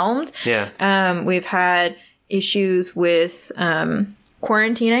overwhelmed. Yeah. We've had issues with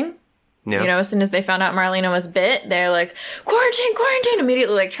quarantining. Yeah. You know, as soon as they found out Marlena was bit, they're like, quarantine,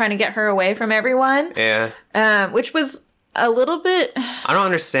 immediately, like, trying to get her away from everyone. Yeah. Which was a little bit... I don't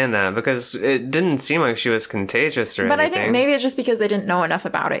understand that, because it didn't seem like she was contagious or anything. But I think maybe it's just because they didn't know enough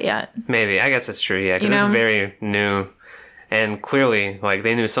about it yet. Maybe. I guess that's true, yeah, because it's very new. And clearly, like,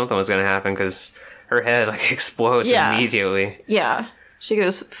 they knew something was going to happen, because her head, like, explodes immediately. Yeah. She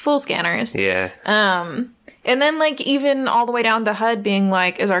goes full scanners. Yeah. And then, like, even all the way down to HUD being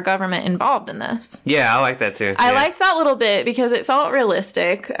like, is our government involved in this? Yeah, I like that too. I liked that little bit because it felt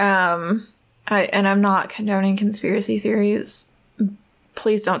realistic. And I'm not condoning conspiracy theories.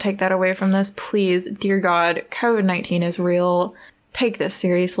 Please don't take that away from this. Please, dear God, COVID-19 is real. Take this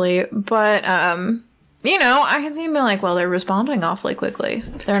seriously. But, you know, I can see them being like, well, they're responding awfully quickly.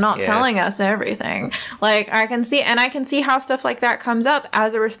 They're not telling us everything. Like, I can see how stuff like that comes up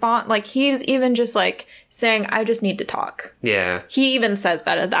as a response. Like, he's even just, like, saying, I just need to talk. Yeah. He even says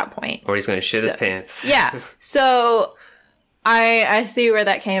that at that point. Or he's going to shit his pants. Yeah. So, I see where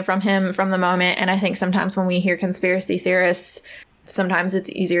that came from him from the moment. And I think sometimes when we hear conspiracy theorists, sometimes it's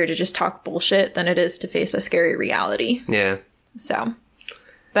easier to just talk bullshit than it is to face a scary reality. Yeah. So.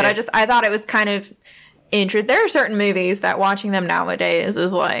 But I thought it was kind of... There are certain movies that watching them nowadays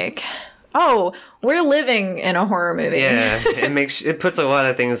is like, oh, we're living in a horror movie. Yeah, it puts a lot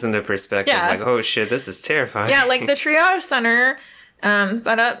of things into perspective. Yeah. Like, oh shit, this is terrifying. Yeah, like the triage center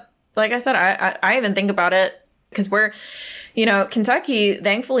set up. Like I said, I even think about it because we're, you know, Kentucky.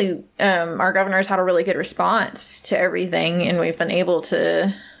 Thankfully, our governor's had a really good response to everything, and we've been able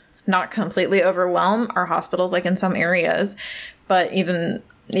to not completely overwhelm our hospitals, like in some areas, but even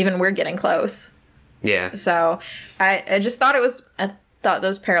we're getting close. Yeah. So I just thought I thought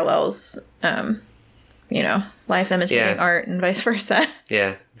those parallels, you know, life imitating art and vice versa.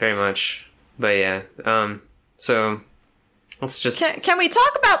 Yeah, very much. But yeah, so let's just... Can we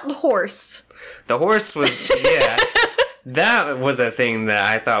talk about the horse? The horse was, yeah, that was a thing that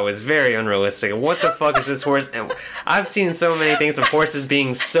I thought was very unrealistic. What the fuck is this horse? And I've seen so many things of horses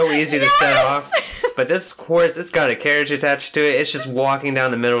being so easy to set off. But this horse, it's got a carriage attached to it. It's just walking down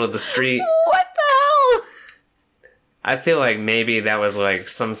the middle of the street. What the hell? I feel like maybe that was like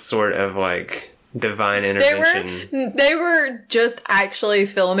some sort of like divine intervention. They were just actually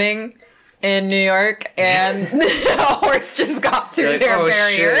filming in New York, and a horse just got through their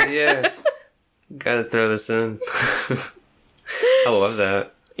barrier. Shit, yeah. Gotta throw this in. I love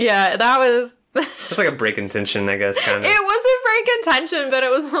that. Yeah, that was... It's like a break in tension, I guess, kind of. It was a break in tension, but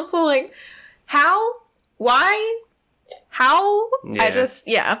it was also like, how? Why? How?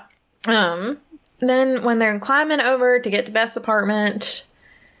 Yeah. Then when they're climbing over to get to Beth's apartment,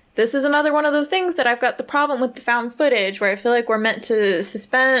 this is another one of those things that I've got the problem with the found footage, where I feel like we're meant to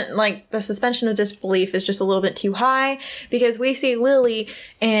the suspension of disbelief is just a little bit too high, because we see Lily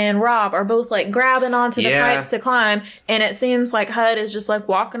and Rob are both like grabbing onto the pipes to climb, and it seems like HUD is just like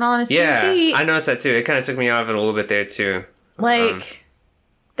walking on his 2 feet. Yeah, I noticed that too. It kind of took me off it a little bit there too. Like,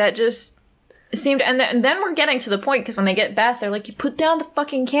 that just seemed, and then we're getting to the point, because when they get Beth, they're like, you put down the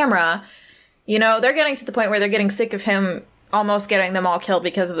fucking camera. You know, they're getting to the point where they're getting sick of him almost getting them all killed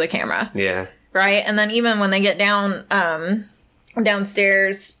because of the camera. Yeah. Right? And then even when they get down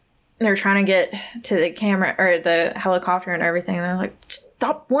downstairs, they're trying to get to the camera or the helicopter and everything. And they're like,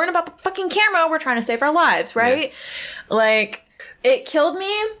 stop worrying about the fucking camera. We're trying to save our lives, right? Yeah. Like, it killed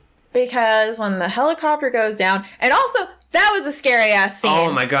me because when the helicopter goes down, and also that was a scary ass scene.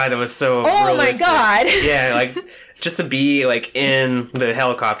 Oh my God, that was so realistic. My God. Yeah, like, just to be, like, in the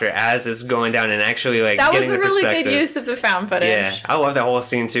helicopter as it's going down and actually, like, that getting the perspective. That was a really good use of the found footage. Yeah, I love that whole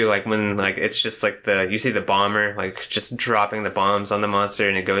scene, too, like, when, like, it's just, like, you see the bomber, like, just dropping the bombs on the monster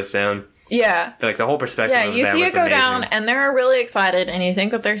and it goes down. Yeah. Like, the whole perspective of that was amazing. Yeah, you see it go down, and they're really excited, and you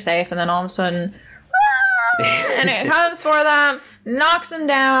think that they're safe, and then all of a sudden, and it comes for them, knocks them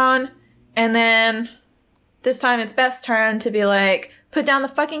down, and then this time it's Beth's turn to be like, put down the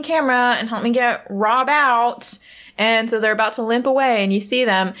fucking camera and help me get Rob out. And so they're about to limp away, and you see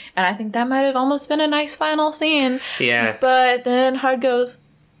them, and I think that might have almost been a nice final scene. Yeah. But then HUD goes,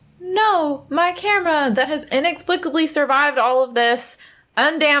 no, my camera that has inexplicably survived all of this,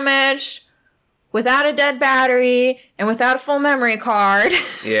 undamaged, without a dead battery, and without a full memory card.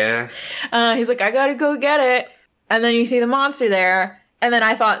 Yeah. He's like, I gotta go get it. And then you see the monster there, and then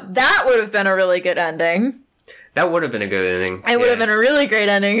I thought that would have been a really good ending. That would have been a good ending. It would have been a really great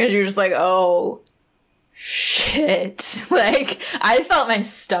ending, because you're just like, oh... shit. Like, I felt my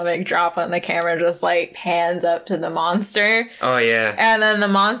stomach drop when the camera just, like, pans up to the monster. Oh, yeah. And then the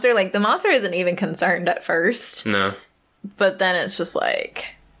monster isn't even concerned at first. No. But then it's just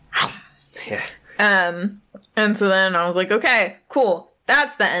like... Yeah. And so then I was like, okay, cool.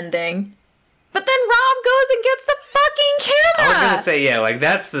 That's the ending. But then Rob goes and gets the fucking camera! I was gonna say, yeah, like,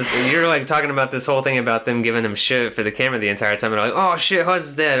 you're, like, talking about this whole thing about them giving him shit for the camera the entire time, and I'm like, oh, shit,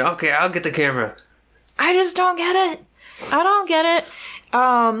 Hud's dead. Okay, I'll get the camera. I just don't get it. I don't get it.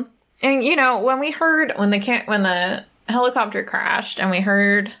 And, you know, when the helicopter crashed, and we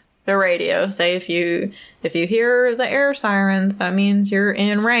heard the radio say, if you hear the air sirens, that means you're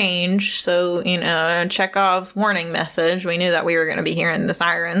in range. So, you know, Chekhov's warning message. We knew that we were going to be hearing the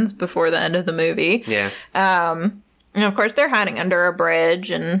sirens before the end of the movie. Yeah. And of course, they're hiding under a bridge,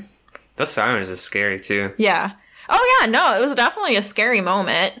 and those sirens are scary too. yeah. Oh yeah, no, it was definitely a scary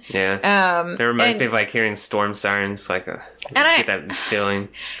moment. Yeah. It reminds me of like hearing storm sirens, like get that feeling.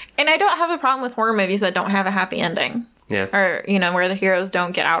 And I don't have a problem with horror movies that don't have a happy ending. Yeah. Or, you know, where the heroes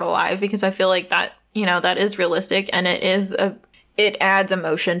don't get out alive, because I feel like that, you know, that is realistic, and it adds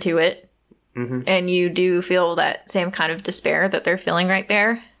emotion to it. Mm-hmm. And you do feel that same kind of despair that they're feeling right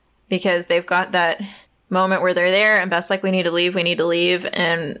there, because they've got that moment where they're there and Beth's like, we need to leave.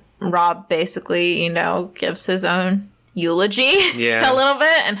 And Rob basically, you know, gives his own eulogy a little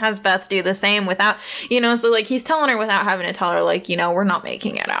bit, and has Beth do the same without, you know, so like he's telling her without having to tell her, like, you know, we're not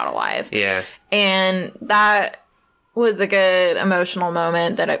making it out alive. Yeah. And that was a good emotional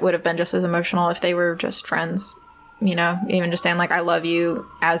moment, that it would have been just as emotional if they were just friends. You know, even just saying, like, I love you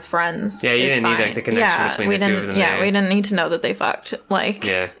as friends. Yeah, you didn't need, like, the connection between the two of them. Yeah, we didn't need to know that they fucked. Like,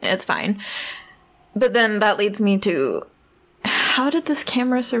 it's fine. But then that leads me to, how did this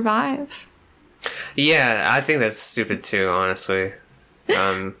camera survive? Yeah, I think that's stupid too, honestly.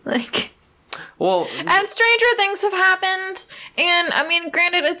 Like... Well... And stranger things have happened. And, I mean,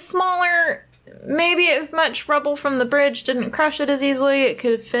 granted, it's smaller. Maybe as much rubble from the bridge didn't crush it as easily. It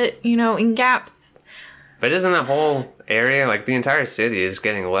could fit, you know, in gaps. But isn't that whole area, like, the entire city is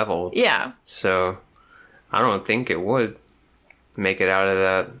getting leveled? Yeah. So, I don't think it would make it out of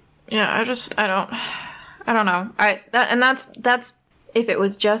that. Yeah, I don't know. That's if it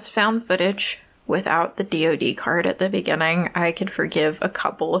was just found footage without the DoD card at the beginning, I could forgive a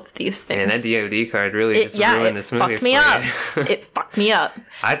couple of these things. And that DoD card really just ruined this movie for me. It fucked me up.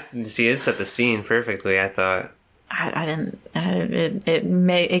 I see, it set the scene perfectly, I thought. I didn't.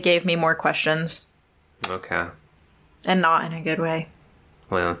 It gave me more questions. Okay. And not in a good way.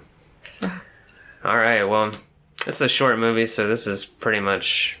 Well. Alright, well, it's a short movie, so this is pretty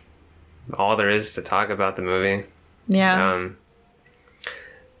much all there is to talk about the movie. Yeah.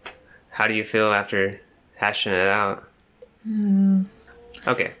 How do you feel after hashing it out?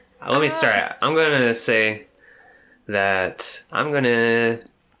 Okay, let me start. I'm gonna say that I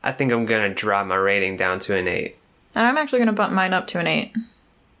think I'm gonna drop my rating down to an 8. And I'm actually gonna bump mine up to an 8.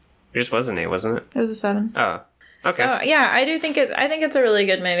 It just was an 8, wasn't it? It was a 7. Oh, okay. So, yeah, I think it's a really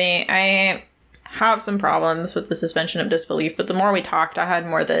good movie. I have some problems with the suspension of disbelief, but the more we talked, I had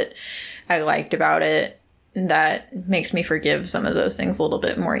more that I liked about it that makes me forgive some of those things a little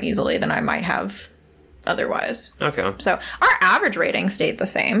bit more easily than I might have otherwise. Okay. So our average rating stayed the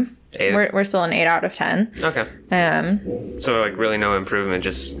same. 8. We're still an 8 out of 10. Okay. So like really no improvement,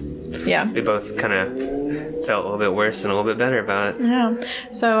 just we both kind of felt a little bit worse and a little bit better about it. Yeah.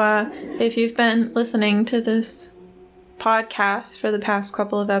 So if you've been listening to this podcast for the past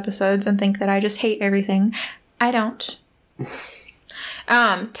couple of episodes and think that I just hate everything, I don't.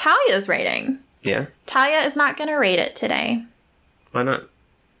 Talia's rating. Yeah. Talia is not going to rate it today. Why not?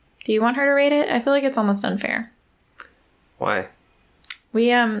 Do you want her to rate it? I feel like it's almost unfair. Why?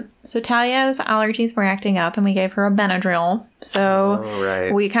 So Talia's allergies were acting up, and we gave her a Benadryl.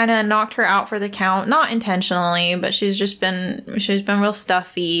 So we kind of knocked her out for the count, not intentionally, but she's been real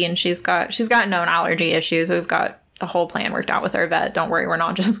stuffy, and she's got known allergy issues. We've got a whole plan worked out with our vet. Don't worry, we're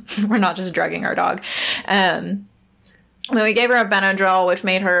not just drugging our dog. We gave her a Benadryl, which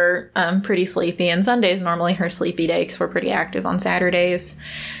made her pretty sleepy. And Sunday's normally her sleepy day because we're pretty active on Saturdays.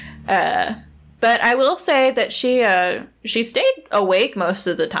 But I will say that she stayed awake most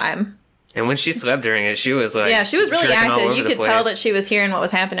of the time. And when she slept during it, she was like... Yeah, she was really active. You could tell that she was hearing what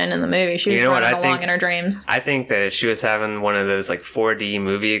was happening in the movie. She was running along in her dreams. I think that she was having one of those like 4D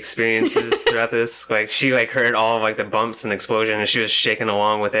movie experiences throughout this. Like she like heard all of like the bumps and explosion, and she was shaking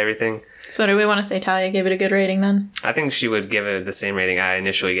along with everything. So do we want to say Talia gave it a good rating then? I think she would give it the same rating I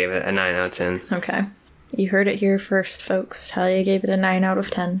initially gave it, a 9 out of 10. Okay. You heard it here first, folks. Talia gave it a 9 out of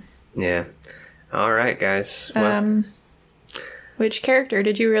 10. Yeah. All right, guys. Well, which character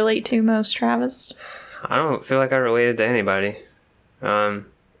did you relate to most, Travis? I don't feel like I related to anybody. The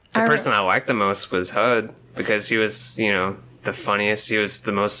person I liked the most was HUD because he was, the funniest. He was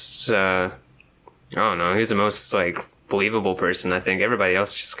the most, I don't know, he was the most, like, believable person. I think everybody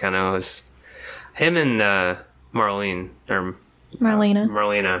else just kind of was him and Marlena.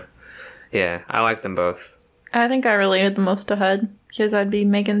 Yeah, I like them both. I think I related the most to HUD because I'd be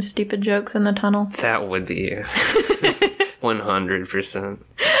making stupid jokes in the tunnel. That would be you. 100%.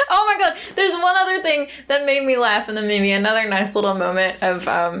 Oh my god, there's one other thing that made me laugh in the movie. Another nice little moment of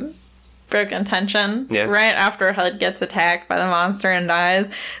broken tension. Yeah. Right after HUD gets attacked by the monster and dies,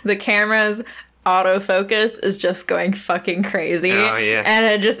 the camera's autofocus is just going fucking crazy. Oh, yeah.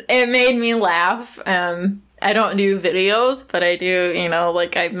 And it made me laugh. I don't do videos, but I do,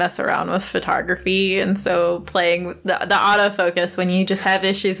 I mess around with photography. And so playing the autofocus, when you just have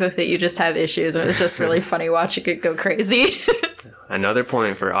issues with it, you just have issues. And it's just really funny watching it go crazy. Another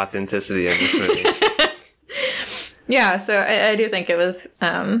point for authenticity of this movie. Yeah, so I do think it was,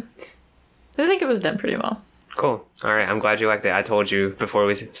 done pretty well. Cool. All right. I'm glad you liked it. I told you before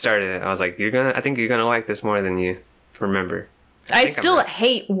we started it, I was like, I think you're going to like this more than you remember. I still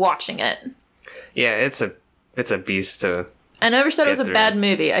hate watching it. Yeah, it's a beast to. I never said it was a through. bad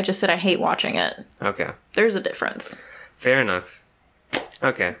movie. I just said I hate watching it. Okay. There's a difference. Fair enough.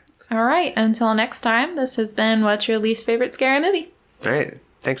 Okay. All right. Until next time, this has been What's Your Least Favorite Scary Movie? All right.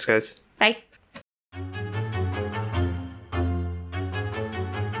 Thanks, guys. Bye.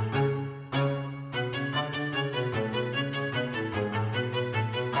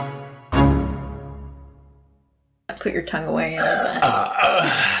 Put your tongue away and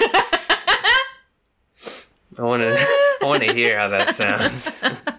I want to hear how that sounds.